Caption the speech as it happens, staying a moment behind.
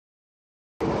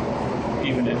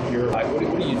even at your height, what do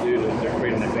you do to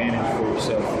create an advantage for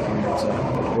yourself on that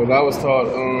side? Well, I was taught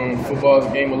football is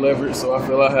a game of leverage, so I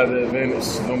feel I have the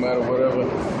advantage no matter whatever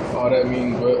all that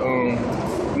means. But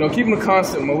you know, keeping a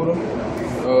constant motor.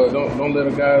 Don't let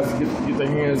the guys get their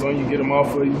hands on you, get them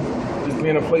off of you. Just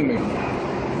being a playmaker.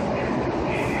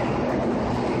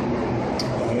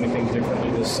 Do anything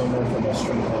differently this summer from a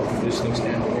strength and conditioning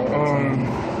standpoint?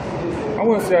 I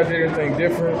wouldn't say I did anything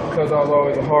different because I was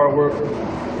always a hard worker.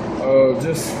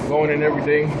 Just going in every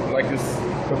day like it's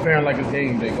preparing like it's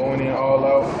game day, going in all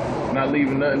out, not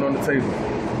leaving nothing on the table,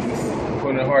 just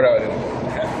putting the heart out there.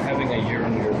 Having a year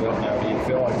under your belt now, do you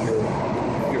feel like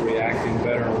you're reacting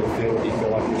better on the field? Do you feel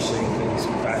like you're seeing things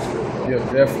faster? Yeah,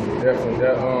 definitely.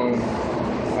 That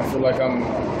I feel like I'm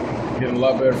getting a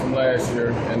lot better from last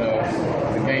year, and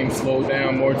the game slowed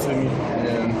down more to me,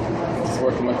 and just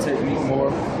working my technique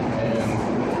more. And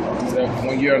that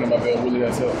 1 year under my belt really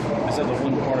has helped. Is that the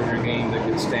one part of your game that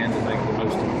could stand to make the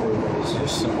most improvement? Is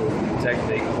just simple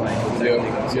technique playing?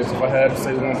 Yes. If I had to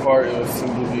say one part, it would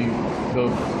simply be the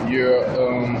year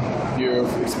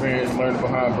of experience learning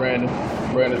behind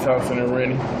Brandon Thompson and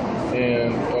Rennie,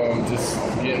 and just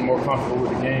getting more comfortable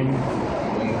with the game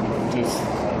and just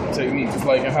technique, just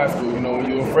like in high school. You know, when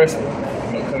you're a freshman,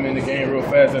 you know, come in the game real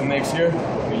fast the next year,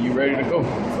 and you're ready to go. So,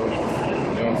 you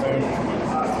know what I'm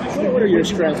saying? What are your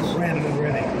strengths? Brandon and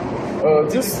Rennie.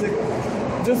 Just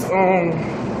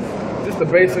the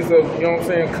basics of, you know what I'm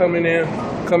saying,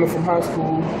 coming from high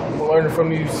school, learning from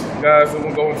these guys that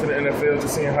will go into the NFL,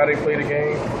 just seeing how they play the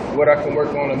game, what I can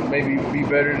work on to maybe be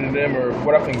better than them, or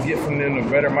what I can get from them to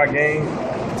better my game.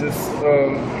 Just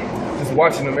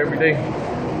watching them every day,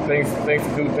 things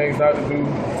to do, things not to do,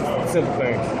 simple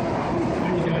things. What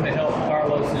are you doing to help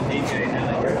Carlos and DJ now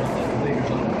that you're on the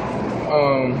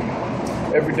leadership?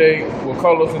 Every day, well,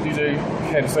 Carlos and DJ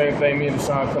had the same thing. Me and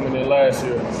Deshaun coming in last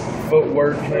year.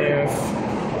 Footwork, hands.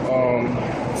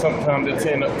 Sometimes they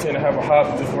tend to have a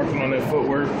hop, just working on their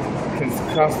footwork.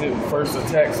 Constant first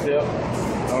attack step.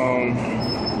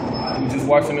 We just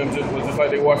watching them, just like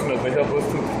they watching us. They help us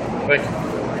too. Thank you.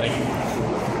 Thank you.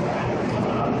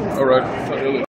 All right.